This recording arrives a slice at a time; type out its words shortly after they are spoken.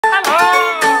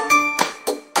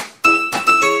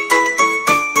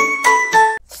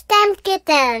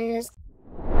Kittens.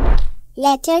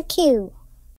 Letter Q.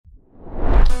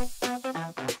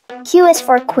 Q is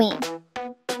for queen.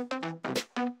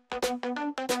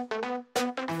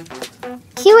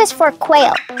 Q is for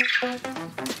quail.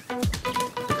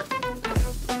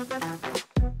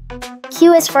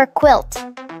 Q is for quilt.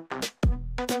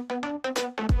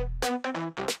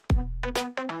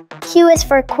 Q is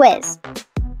for quiz.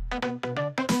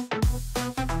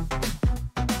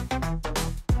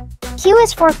 Q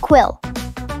is for quill.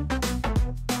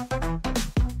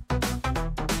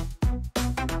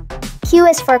 Q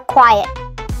is for quiet.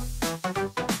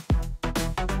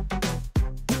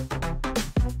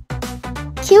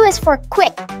 Q is for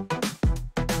quick.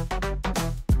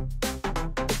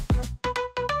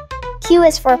 Q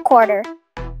is for quarter.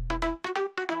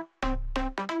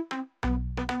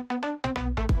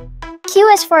 Q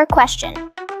is for question.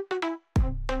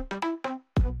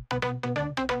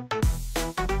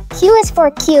 Q is for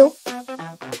Q.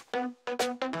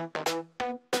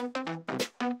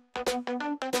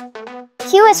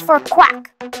 Q is for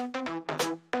quack.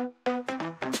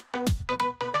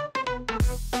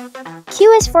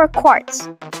 Q is for quartz.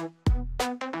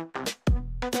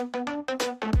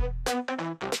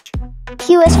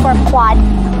 Q is for quad.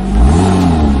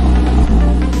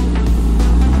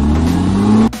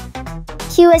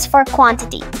 Q is for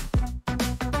quantity.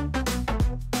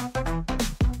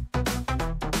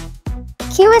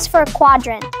 Q is for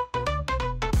quadrant.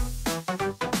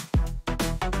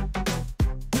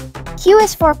 Q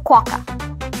is for quokka.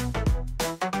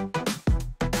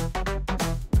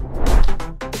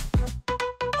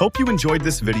 Hope you enjoyed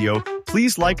this video.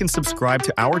 Please like and subscribe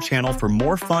to our channel for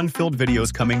more fun-filled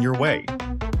videos coming your way.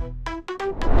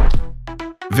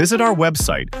 Visit our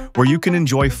website where you can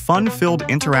enjoy fun-filled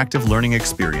interactive learning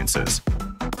experiences.